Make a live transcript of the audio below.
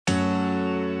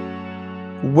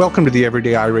Welcome to the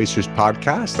Everyday iRacers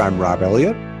podcast. I'm Rob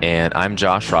Elliott. And I'm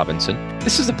Josh Robinson.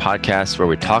 This is a podcast where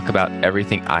we talk about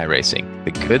everything iRacing,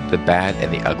 the good, the bad,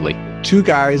 and the ugly. Two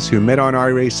guys who met on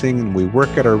iRacing, and we work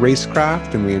at our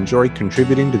racecraft, and we enjoy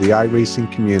contributing to the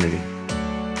iRacing community.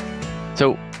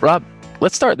 So, Rob,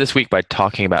 let's start this week by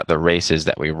talking about the races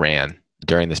that we ran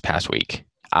during this past week.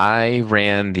 I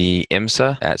ran the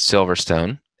IMSA at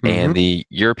Silverstone and the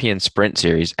European Sprint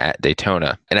Series at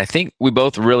Daytona. And I think we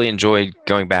both really enjoyed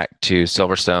going back to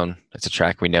Silverstone. It's a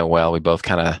track we know well. We both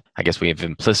we have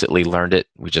implicitly learned it.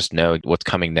 We just know what's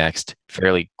coming next.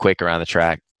 Fairly quick around the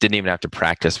track. Didn't even have to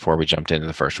practice before we jumped into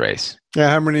the first race. Yeah,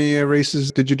 how many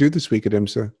races did you do this week at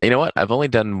IMSA? You know what? I've only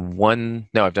done one.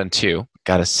 No, I've done two.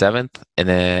 Got a seventh and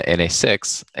a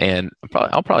sixth. And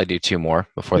I'll probably do two more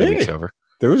before the week's over.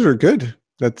 Those are good.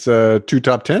 That's two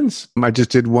top tens. I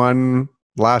just did one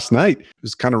last night. I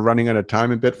was kind of running out of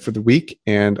time a bit for the week,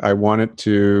 and I wanted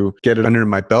to get it under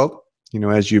my belt. You know,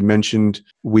 as you mentioned,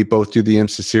 we both do the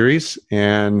IMSA series,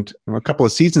 and a couple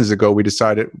of seasons ago, we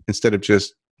decided instead of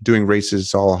just doing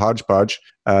races all hodgepodge,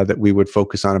 that we would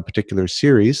focus on a particular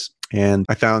series. And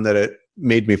I found that it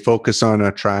made me focus on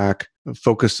a track,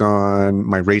 focus on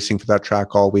my racing for that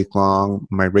track all week long.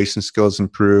 My racing skills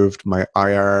improved. My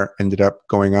IR ended up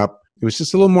going up. It was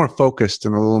just a little more focused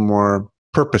and a little more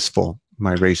purposeful,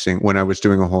 my racing, when I was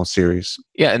doing a whole series.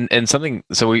 Yeah, and something,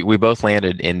 so we both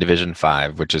landed in Division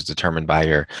 5, which is determined by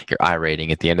your I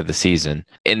rating at the end of the season.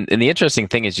 And the interesting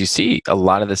thing is you see a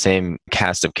lot of the same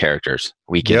cast of characters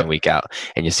week in and week out.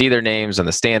 And you see their names on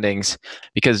the standings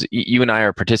because you and I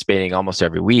are participating almost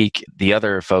every week. The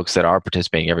other folks that are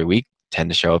participating every week tend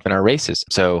to show up in our races.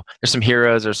 So there's some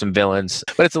heroes or some villains,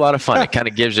 but it's a lot of fun. It kind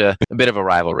of gives you a bit of a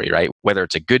rivalry, right? Whether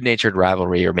it's a good-natured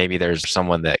rivalry or maybe there's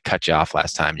someone that cut you off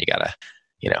last time. You got to,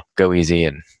 go easy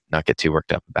and not get too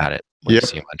worked up about it when you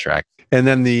see them on track. And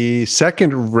then the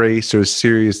second race or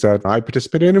series that I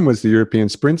participated in was the European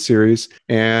Sprint Series.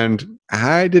 And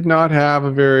I did not have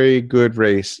a very good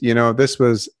race. This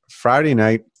was Friday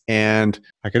night. And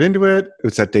I got into it. It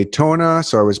was at Daytona,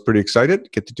 so I was pretty excited to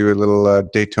get to do a little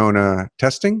Daytona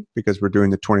testing because we're doing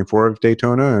the 24 of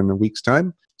Daytona in a week's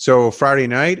time. So Friday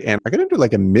night, and I got into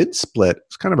like a mid-split.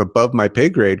 It's kind of above my pay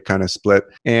grade kind of split.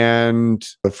 And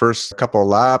the first couple of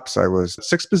laps, I was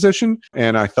sixth position,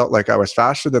 and I felt like I was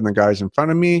faster than the guys in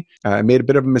front of me. I made a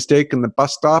bit of a mistake in the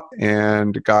bus stop,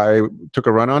 and a guy took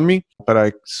a run on me. But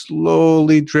I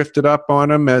slowly drifted up on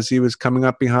him as he was coming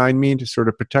up behind me to sort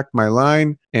of protect my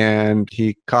line. And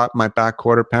he caught my back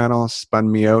quarter panel,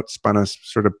 spun me out, spun us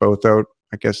sort of both out.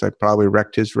 I guess I probably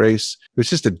wrecked his race. It was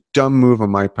just a dumb move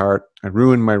on my part. I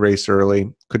ruined my race early.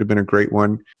 Could have been a great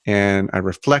one. And I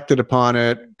reflected upon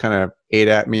it, kind of ate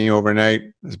at me overnight.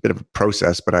 It was a bit of a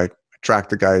process, but I tracked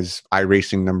the guy's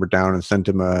iRacing number down and sent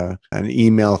him an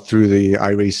email through the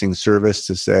iRacing service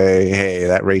to say, hey,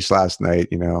 that race last night,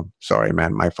 sorry,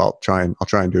 man, my fault. I'll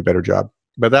try and do a better job.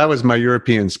 But that was my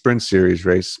European Sprint Series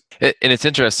race. And it's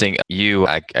interesting.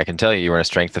 I can tell you were in a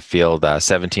strength of field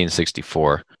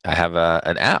 1764. I have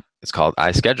an app. It's called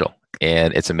iSchedule.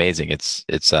 And it's amazing. It's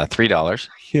 $3.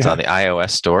 Yeah. It's on the iOS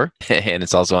store and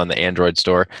it's also on the Android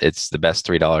store. It's the best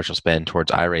 $3 you'll spend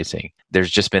towards iRacing.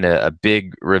 There's just been a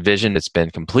big revision. It's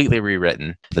been completely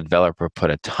rewritten. The developer put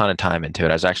a ton of time into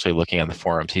it. I was actually looking on the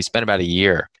forums. He spent about a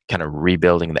year kind of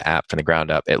rebuilding the app from the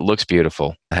ground up. It looks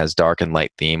beautiful. It has dark and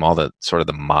light theme, all the sort of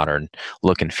the modern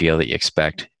look and feel that you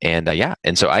expect. And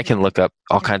and so I can look up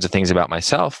all kinds of things about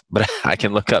myself, but I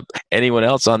can look up anyone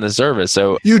else on the service.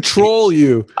 So you troll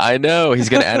you. I know he's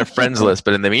going to add a friends list,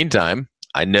 but in the meantime,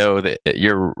 I know that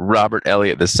you're Robert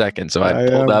Elliott II. So I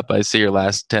pulled up, I see your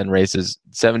last 10 races,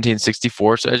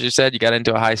 1764. So as you said, you got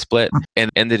into a high split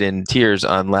and ended in tears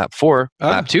on lap 4.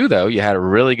 Lap 2, though, you had a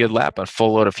really good lap on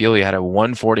full load of fuel. You had a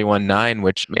 141.9,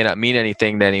 which may not mean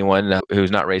anything to anyone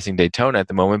who's not racing Daytona at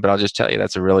the moment, but I'll just tell you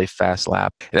that's a really fast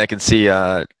lap. And I can see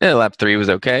lap 3 was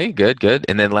okay, good.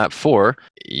 And then lap 4,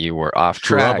 you were off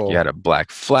track. You had a black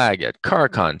flag, you had car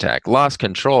contact, lost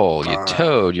control, you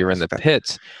towed, you were in the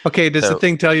pits. Okay, does the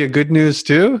thing tell you good news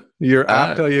too? Your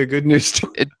app tell you good news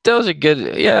too? It does a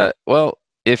good, yeah. Well,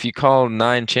 if you call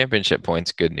 9 championship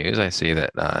points good news, I see that.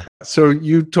 So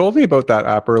you told me about that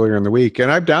app earlier in the week,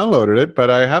 and I've downloaded it, but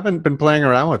I haven't been playing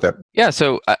around with it. Yeah,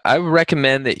 so I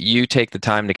recommend that you take the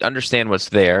time to understand what's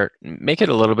there, make it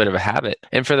a little bit of a habit.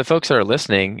 And for the folks that are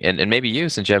listening, and maybe you,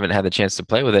 since you haven't had the chance to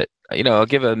play with it, I'll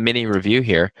give a mini review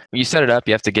here. When you set it up,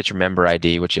 you have to get your member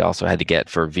ID, which you also had to get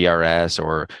for VRS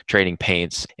or trading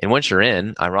paints. And once you're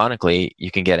in, ironically,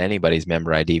 you can get anybody's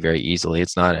member ID very easily.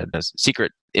 It's not a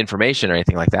secret information or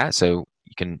anything like that. So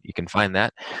you can find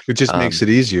that. It just makes it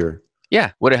easier.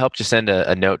 Yeah. Would have helped you send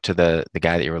a note to the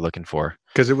guy that you were looking for.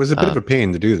 Because it was a bit of a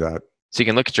pain to do that. So you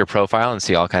can look at your profile and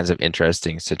see all kinds of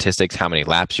interesting statistics, how many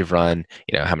laps you've run,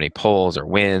 how many poles or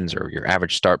wins or your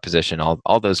average start position,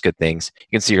 all those good things.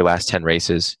 You can see your last 10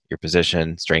 races, your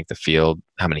position, strength of field,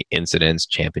 how many incidents,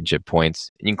 championship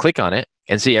points. And you can click on it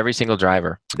and see every single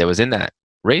driver that was in that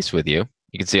race with you.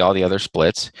 You can see all the other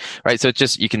splits, right? So it's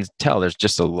just, you can tell there's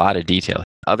just a lot of detail.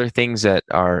 Other things that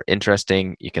are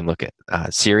interesting, you can look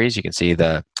at series. You can see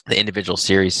the individual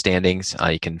series standings.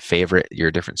 You can favorite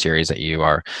your different series that you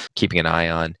are keeping an eye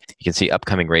on. You can see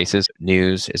upcoming races.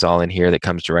 News is all in here that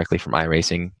comes directly from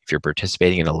iRacing. If you're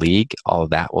participating in a league, all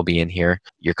of that will be in here.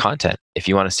 Your content. If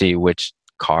you want to see which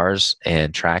cars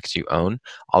and tracks you own,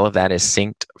 all of that is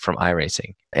synced from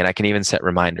iRacing. And I can even set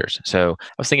reminders. So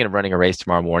I was thinking of running a race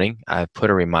tomorrow morning. I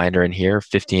put a reminder in here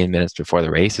 15 minutes before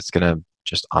the race. It's going to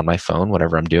just on my phone,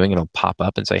 whatever I'm doing, it'll pop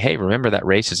up and say, hey, remember that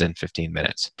race is in 15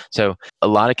 minutes. So a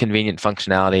lot of convenient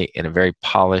functionality in a very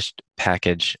polished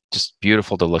package, just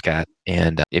beautiful to look at.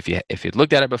 And if you'd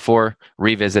looked at it before,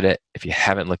 revisit it. If you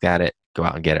haven't looked at it, go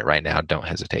out and get it right now. Don't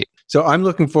hesitate. So I'm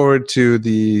looking forward to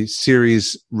the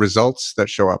series results that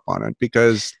show up on it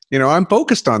because, I'm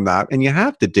focused on that and you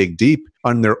have to dig deep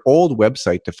on their old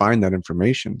website to find that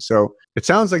information. So it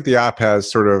sounds like the app has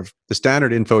sort of the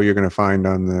standard info you're going to find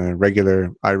on the regular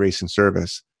iRacing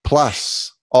service,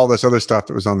 plus all this other stuff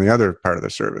that was on the other part of the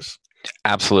service.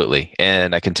 Absolutely.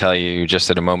 And I can tell you just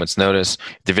at a moment's notice,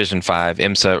 Division 5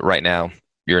 IMSA right now,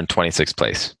 you're in 26th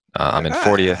place. I'm in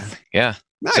 40th. Yeah.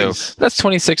 Nice. So that's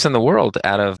 26 in the world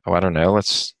out of, I don't know.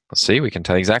 Let's see. We can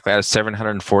tell you exactly out of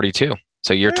 742.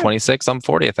 So you're 26. I'm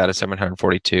 40th out of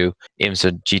 742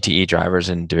 IMSA GTE drivers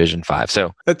in Division 5.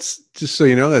 So that's just so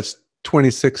you know, that's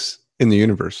 26 in the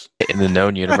universe. In the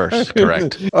known universe,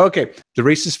 correct. Okay. The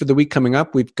races for the week coming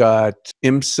up, we've got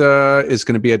IMSA is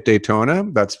going to be at Daytona.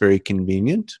 That's very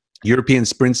convenient. European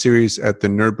Sprint Series at the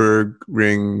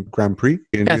Nürburgring Grand Prix.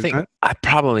 I think I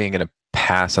probably am going to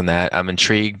pass on that. I'm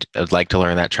intrigued. I'd like to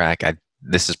learn that track.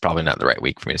 This is probably not the right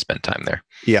week for me to spend time there.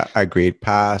 Yeah, I agreed.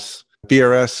 Pass.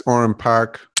 VRS, Oran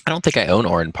Park. I don't think I own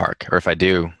Oran Park, or if I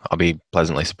do, I'll be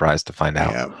pleasantly surprised to find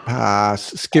out. Yeah, pass.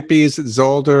 Skippy's at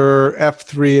Zolder,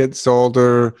 F3 at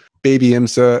Zolder, Baby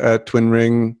IMSA at Twin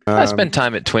Ring. I spent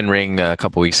time at Twin Ring a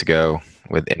couple weeks ago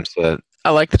with IMSA. I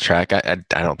like the track. I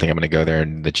don't think I'm going to go there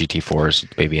in the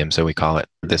GT4s, Baby IMSA, we call it,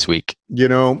 this week.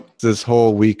 This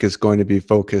whole week is going to be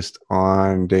focused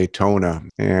on Daytona.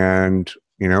 And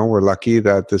we're lucky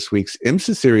that this week's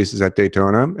IMSA series is at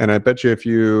Daytona. And I bet you if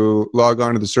you log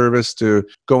on to the service to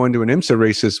go into an IMSA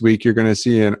race this week, you're going to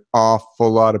see an awful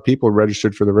lot of people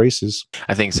registered for the races.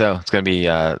 I think so. It's going to be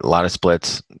a lot of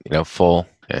splits, full.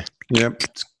 Yep.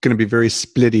 It's going to be very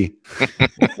splitty.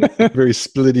 Very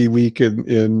splitty week in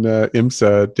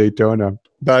IMSA Daytona.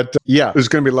 But there's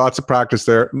going to be lots of practice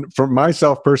there. For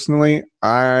myself personally,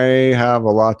 I have a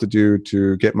lot to do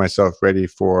to get myself ready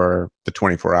for the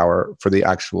 24-hour, for the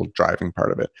actual driving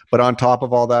part of it. But on top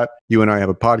of all that, you and I have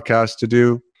a podcast to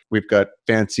do. We've got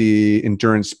fancy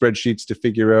endurance spreadsheets to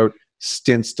figure out,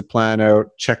 stints to plan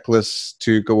out, checklists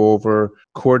to go over,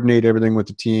 coordinate everything with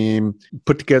the team,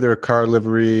 put together a car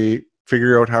livery,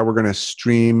 figure out how we're going to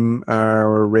stream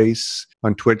our race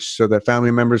on Twitch so that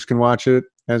family members can watch it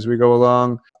as we go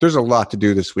along. There's a lot to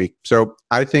do this week. So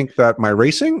I think that my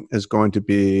racing is going to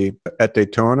be at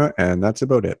Daytona, and that's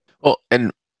about it. Well,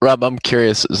 and Rob, I'm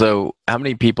curious. So how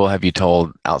many people have you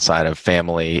told outside of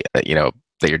family that,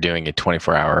 that you're doing a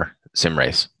 24-hour sim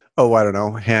race? Oh, I don't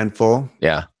know. Handful.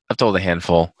 Yeah. I've told a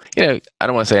handful. I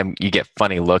don't want to say you get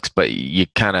funny looks, but you're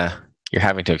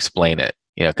having to explain it,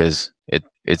 because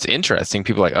it's interesting.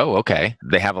 People are like, oh, okay.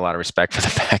 They have a lot of respect for the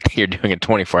fact that you're doing a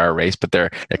 24-hour race, but they're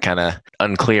kind of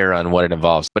unclear on what it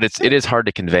involves. But it is hard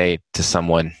to convey to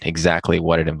someone exactly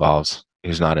what it involves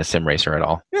who's not a sim racer at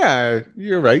all. Yeah,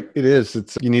 you're right. It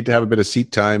is. You need to have a bit of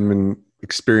seat time and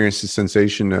experience the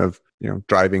sensation of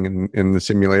driving in the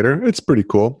simulator. It's pretty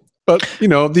cool. But,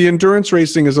 the endurance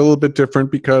racing is a little bit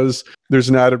different because there's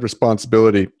an added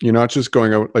responsibility. You're not just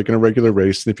going out like in a regular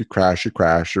race. And if you crash,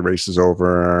 your race is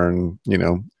over and,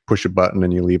 push a button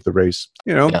and you leave the race.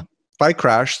 If I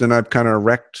crash, then I've kind of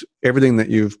wrecked everything that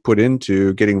you've put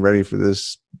into getting ready for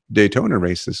this Daytona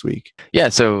race this week. Yeah.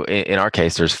 So in our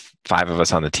case, there's 5 of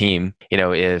us on the team.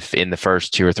 If in the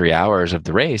first 2 or 3 hours of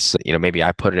the race, maybe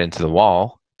I put it into the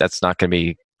wall, that's not going to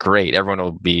be great. Everyone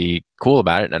will be cool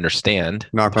about it and understand.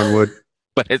 Knock on wood.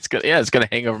 But it's gonna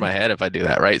hang over my head if I do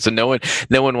that, right? So no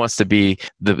one wants to be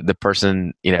the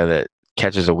person that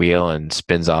catches a wheel and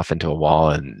spins off into a wall,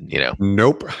 and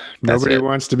Nope. Nobody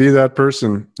wants to be that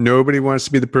person. Nobody wants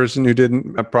to be the person who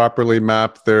didn't properly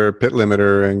map their pit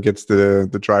limiter and gets the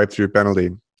drive-through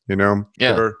penalty.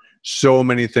 Yeah. so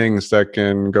many things that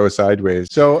can go sideways.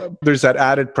 So there's that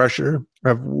added pressure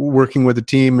of working with a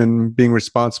team and being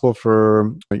responsible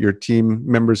for your team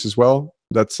members as well.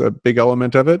 That's a big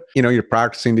element of it. You're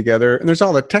practicing together, and there's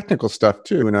all the technical stuff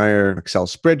too. And I are Excel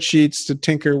spreadsheets to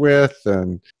tinker with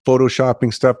and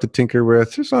photoshopping stuff to tinker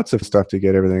with. There's lots of stuff to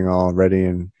get everything all ready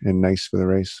and nice for the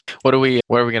race. What are we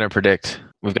going to predict?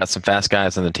 We've got some fast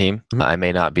guys on the team. Mm-hmm. I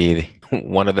may not be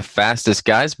one of the fastest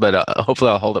guys, but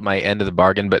hopefully I'll hold up my end of the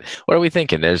bargain. But what are we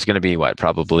thinking? There's going to be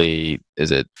probably,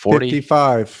 is it 40?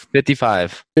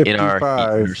 55 in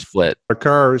our split. Our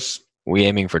cars. We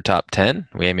aiming for top 10?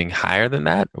 We aiming higher than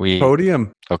that?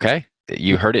 Podium. Okay.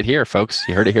 You heard it here, folks.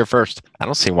 You heard it here first. I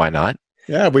don't see why not.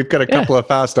 Yeah, we've got a couple of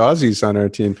fast Aussies on our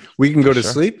team. We can go to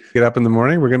sleep, get up in the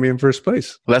morning. We're going to be in first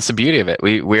place. Well, that's the beauty of it.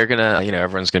 We're going to,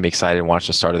 everyone's going to be excited and watch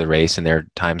the start of the race in their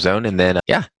time zone. And then,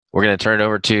 we're going to turn it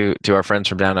over to our friends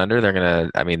from down under. They're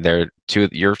going to,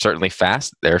 you're certainly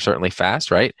fast. They're certainly fast,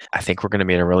 right? I think we're going to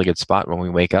be in a really good spot when we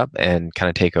wake up and kind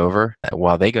of take over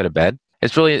while they go to bed.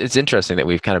 It's interesting that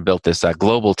we've kind of built this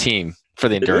global team for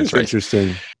the endurance race.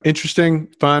 Interesting,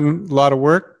 fun, a lot of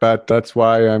work, but that's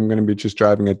why I'm going to be just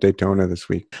driving at Daytona this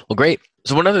week. Well, great.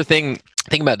 So one other thing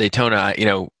about Daytona,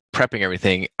 prepping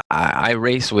everything, I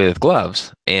race with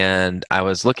gloves, and I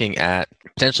was looking at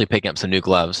potentially picking up some new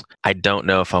gloves. I don't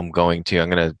know if I'm going to. I'm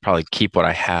going to probably keep what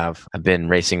I have. I've been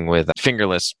racing with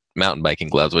fingerless mountain biking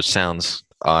gloves, which sounds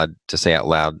odd to say out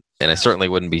loud. And I certainly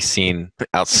wouldn't be seen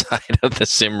outside of the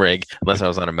sim rig unless I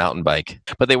was on a mountain bike.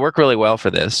 But they work really well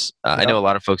for this. I know a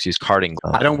lot of folks use karting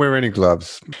gloves. I don't wear any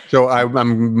gloves. So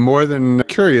I'm more than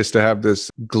curious to have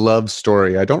this glove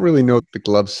story. I don't really know the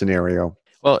glove scenario.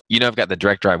 Well, I've got the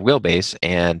direct drive wheelbase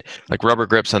and like rubber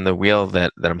grips on the wheel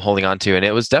that I'm holding onto. And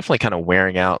it was definitely kind of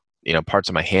wearing out, parts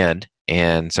of my hand.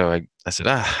 And so I said,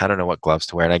 I don't know what gloves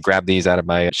to wear. And I grabbed these out of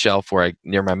my shelf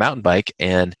near my mountain bike,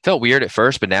 and felt weird at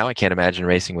first, but now I can't imagine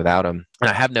racing without them. And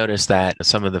I have noticed that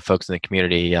some of the folks in the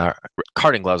community,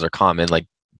 karting gloves are common, like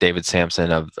David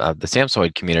Sampson of the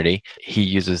Samsoid community. He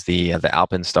uses the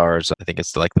Alpenstars. I think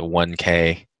it's like the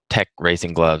 1K tech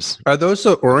racing gloves. Are those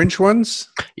the orange ones?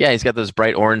 Yeah, he's got those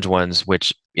bright orange ones,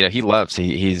 which, he loves.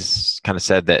 He's kind of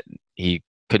said that he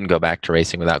couldn't go back to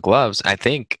racing without gloves. I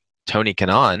think Tony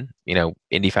Kanaan,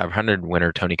 Indy 500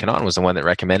 winner Tony Kanaan was the one that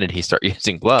recommended he start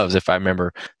using gloves, if I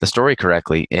remember the story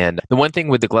correctly. And the one thing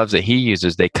with the gloves that he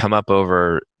uses, they come up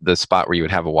over the spot where you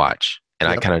would have a watch. And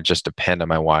I kind of just depend on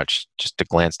my watch just to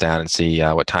glance down and see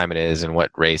what time it is and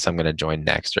what race I'm going to join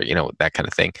next, or, that kind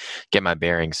of thing, get my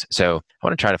bearings. So I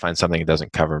want to try to find something that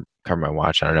doesn't cover my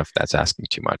watch. I don't know if that's asking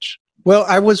too much. Well,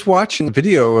 I was watching a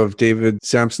video of David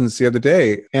Sampson's the other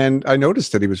day, and I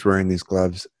noticed that he was wearing these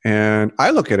gloves. And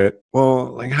I look at it, well,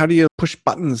 like, how do you push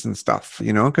buttons and stuff,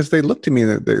 because they look to me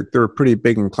that they're pretty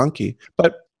big and clunky.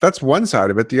 But that's one side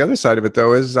of it. The other side of it,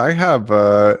 though, is I have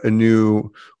a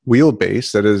new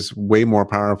wheelbase that is way more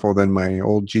powerful than my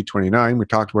old G29. We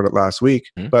talked about it last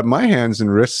week, but my hands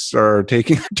and wrists are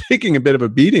taking a bit of a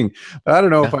beating. I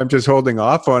don't know if I'm just holding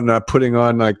off on putting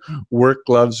on like work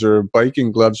gloves or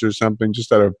biking gloves or something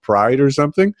just out of pride or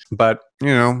something. But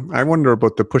I wonder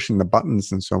about the pushing the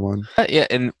buttons and so on. Yeah,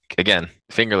 and again,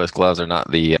 fingerless gloves are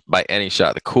not by any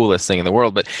shot the coolest thing in the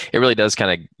world, but it really does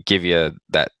kind of give you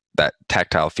that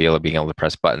tactile feel of being able to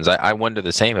press buttons. I wonder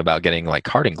the same about getting like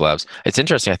karting gloves. It's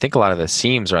interesting. I think a lot of the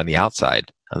seams are on the outside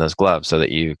of those gloves so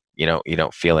that you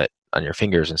don't feel it on your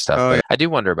fingers and stuff. But I do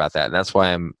wonder about that. And that's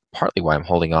why partly why I'm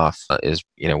holding off is,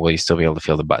 will you still be able to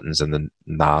feel the buttons and the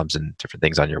knobs and different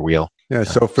things on your wheel? Yeah.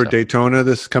 So for Daytona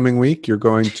this coming week, you're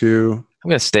going to... I'm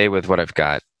going to stay with what I've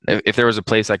got. If there was a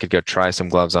place I could go try some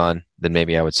gloves on, then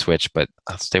maybe I would switch, but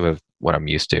I'll stay with what I'm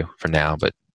used to for now.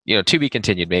 But to be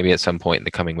continued. Maybe at some point in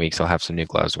the coming weeks, I'll have some new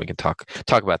gloves. We can talk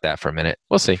about that for a minute.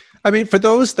 We'll see. I mean, for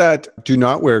those that do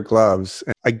not wear gloves,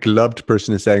 a gloved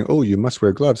person is saying, "Oh, you must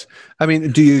wear gloves." I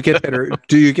mean, do you get better?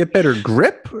 Do you get better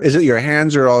grip? Is it your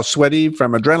hands are all sweaty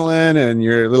from adrenaline and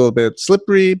you're a little bit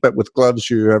slippery, but with gloves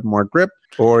you have more grip?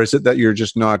 Or is it that you're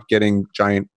just not getting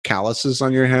giant calluses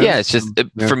on your hands? Yeah, it's just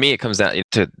for me, it comes down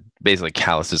to basically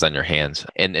calluses on your hands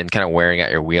and kind of wearing out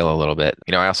your wheel a little bit.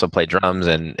 I also play drums,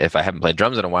 and if I haven't played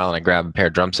drums in a while and I grab a pair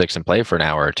of drumsticks and play for an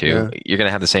hour or two, you're going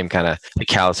to have the same kind of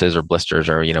calluses or blisters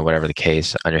or, whatever the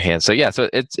case on your hands. So yeah, so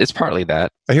it's partly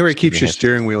that. I hear it keeps your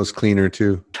steering wheels cleaner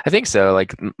too. I think so.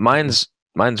 Like mine's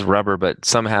rubber, but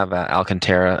some have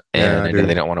Alcantara, and I know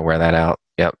they don't want to wear that out.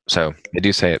 Yep. So they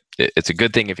do say it's a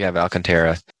good thing if you have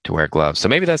Alcantara to wear gloves. So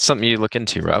maybe that's something you look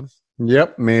into, Rob.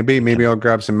 Yep, maybe I'll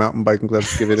grab some mountain biking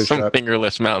gloves, give it a Some shot.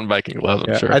 fingerless mountain biking gloves,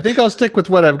 I'm Yeah, sure. I think I'll stick with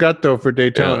what I've got though for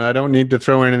Daytona. Yeah. I don't need to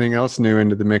throw anything else new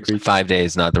into the mix. 5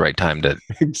 days, not the right time to,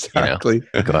 Exactly.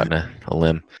 go out on a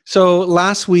limb. So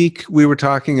last week we were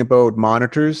talking about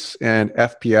monitors and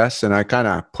FPS, and I kind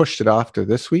of pushed it off to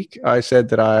this week. I said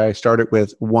that I started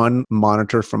with one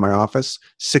monitor for my office,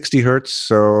 60 hertz,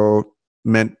 so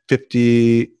meant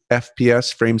 50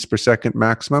 FPS, frames per second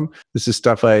maximum. This is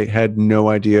stuff I had no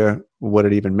idea what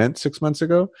it even meant 6 months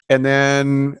ago. And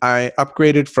then I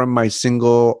upgraded from my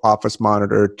single office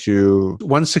monitor to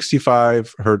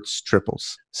 165 hertz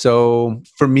triples. So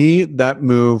for me, that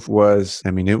move was,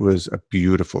 it was a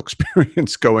beautiful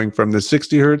experience going from the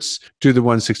 60 hertz to the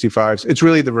 165s. It's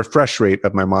really the refresh rate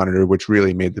of my monitor, which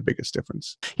really made the biggest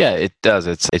difference. Yeah, it does.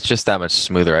 It's just that much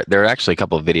smoother. There are actually a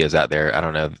couple of videos out there. I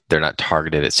don't know, they're not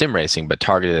targeted at sim racing, but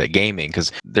targeted at gaming,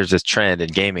 because there's this trend in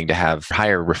gaming to have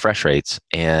higher refresh rates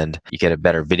and you get a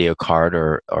better video card,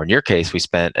 or in your case, we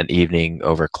spent an evening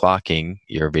overclocking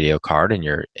your video card and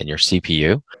your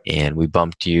CPU, and we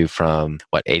bumped you from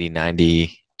 80,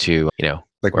 90 to,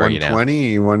 Like where are you now?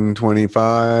 120,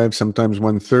 125, sometimes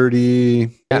 130.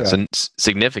 Yeah, so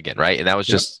significant, right? And that was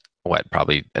just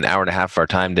probably an hour and a half of our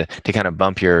time to kind of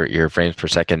bump your frames per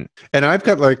second. And I've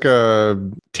got like a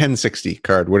 1060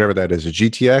 card, whatever that is, a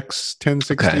GTX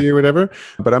 1060 or whatever.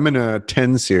 But I'm in a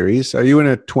 10 series. Are you in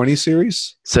a 20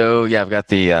 series? So yeah, I've got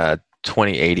the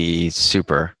 2080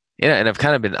 Super. Yeah, and I've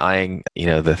kind of been eyeing,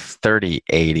 the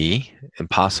 3080.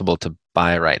 Impossible to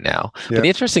buy right now. Yeah. But the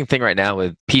interesting thing right now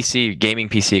with gaming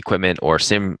PC equipment or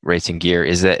sim racing gear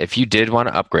is that if you did want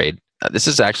to upgrade, this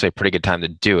is actually a pretty good time to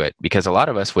do it, because a lot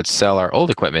of us would sell our old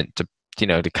equipment to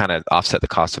kind of offset the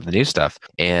cost of the new stuff.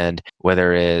 And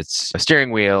whether it's a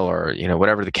steering wheel or,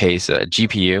 whatever the case, a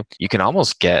GPU, you can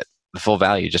almost get the full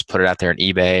value. Just put it out there on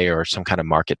eBay or some kind of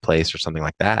marketplace or something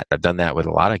like that. I've done that with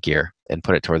a lot of gear and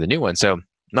put it toward the new one. So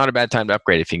not a bad time to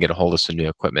upgrade if you can get a hold of some new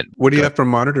equipment. What do you have for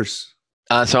monitors?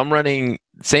 So I'm running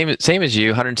same as you,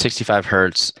 165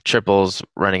 hertz triples,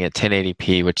 running at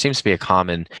 1080p, which seems to be a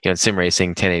common, in sim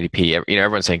racing. 1080p.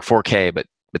 Everyone's saying 4K, but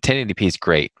 1080p is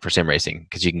great for sim racing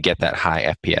because you can get that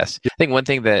high FPS. I think one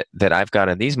thing that I've got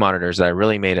in these monitors that I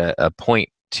really made a point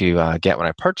to get when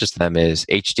I purchased them is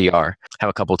HDR. I have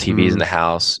a couple TVs in the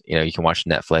house. You can watch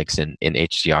Netflix in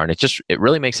HDR, and it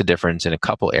really makes a difference in a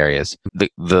couple areas.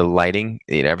 The lighting,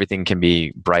 everything can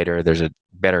be brighter. There's a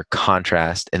better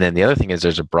contrast, and then the other thing is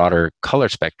there's a broader color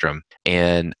spectrum.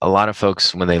 And a lot of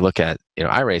folks, when they look at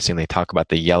iRacing, they talk about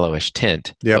the yellowish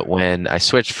tint. Yep. But when I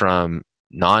switched from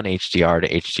non-HDR to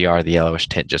HDR, the yellowish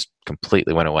tint just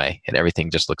completely went away, and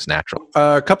everything just looks natural.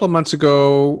 A couple of months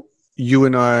ago, you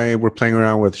and I were playing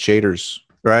around with shaders,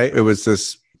 right? It was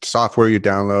this software you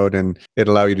download, and it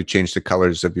allowed you to change the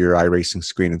colors of your iRacing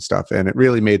screen and stuff. And it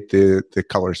really made the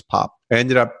colors pop. I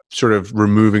ended up sort of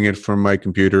removing it from my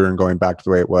computer and going back to the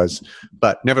way it was.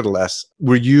 But nevertheless,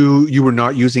 you were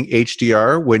not using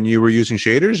HDR when you were using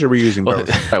shaders, or were you using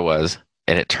both? I was.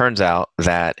 And it turns out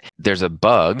that there's a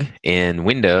bug in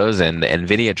Windows and the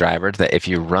NVIDIA drivers that if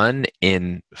you run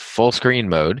in full screen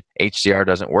mode, HDR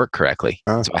doesn't work correctly.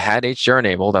 So I had HDR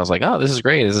enabled. I was like, oh, this is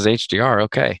great. This is HDR.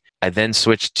 Okay. I then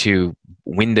switched to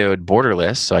windowed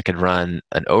borderless so I could run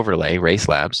an overlay, Race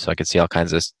Labs, so I could see all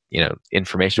kinds of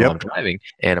information while I'm driving.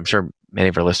 And I'm sure many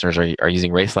of our listeners are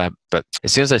using Race Lab. But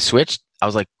as soon as I switched, I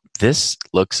was like, this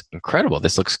looks incredible.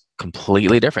 This looks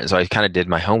completely different. So I kind of did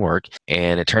my homework,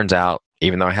 and it turns out,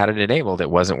 even though I had it enabled,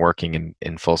 it wasn't working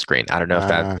in full screen. I don't know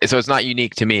if so it's not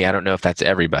unique to me. I don't know if that's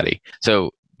everybody. So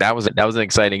that was an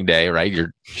exciting day, right?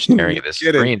 You're staring at this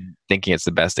screen thinking it's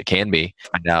the best it can be.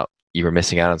 Find out you were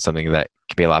missing out on something that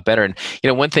could be a lot better.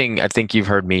 And one thing I think you've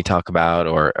heard me talk about,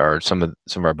 or some of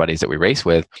our buddies that we race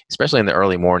with, especially in the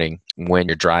early morning when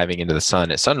you're driving into the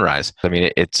sun at sunrise. I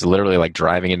mean, it's literally like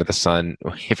driving into the sun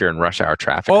if you're in rush hour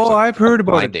traffic. Oh, I've heard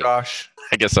about it, Josh.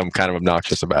 I guess I'm kind of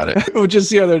obnoxious about it. Well, just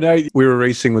the other night, we were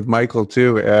racing with Michael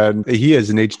too, and he has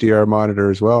an HDR monitor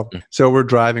as well. So we're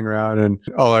driving around, and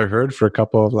all I heard for a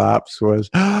couple of laps was,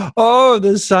 oh,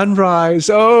 the sunrise.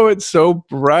 Oh, it's so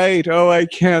bright. Oh, I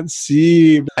can't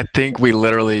see. I think we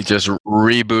literally just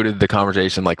rebooted the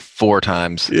conversation like 4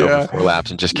 times over 4 laps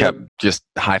and just kept just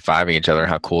high-fiving each other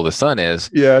how cool the sun is.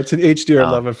 Yeah, it's an HDR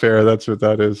love affair. That's what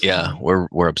that is. Yeah,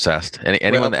 we're obsessed.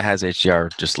 Anyone that has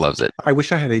HDR just loves it. I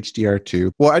wish I had HDR too.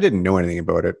 Well, I didn't know anything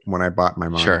about it when I bought my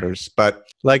monitors, but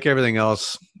like everything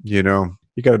else, you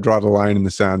got to draw the line in the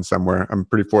sand somewhere. I'm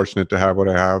pretty fortunate to have what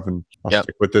I have, and I'll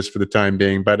stick with this for the time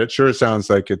being, but it sure sounds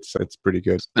like it's pretty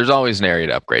good. There's always an area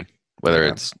to upgrade, whether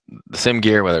it's the sim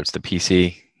gear, whether it's the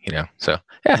PC, so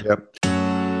yeah. Yep.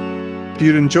 if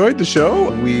you'd enjoyed the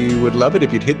show, we would love it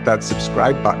if you'd hit that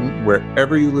subscribe button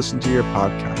wherever you listen to your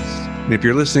podcasts. And if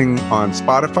you're listening on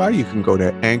Spotify, you can go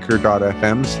to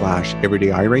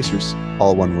anchor.fm/everydayiRacers,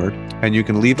 all one word, and you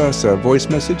can leave us a voice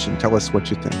message and tell us what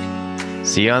you think.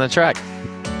 See you on the track.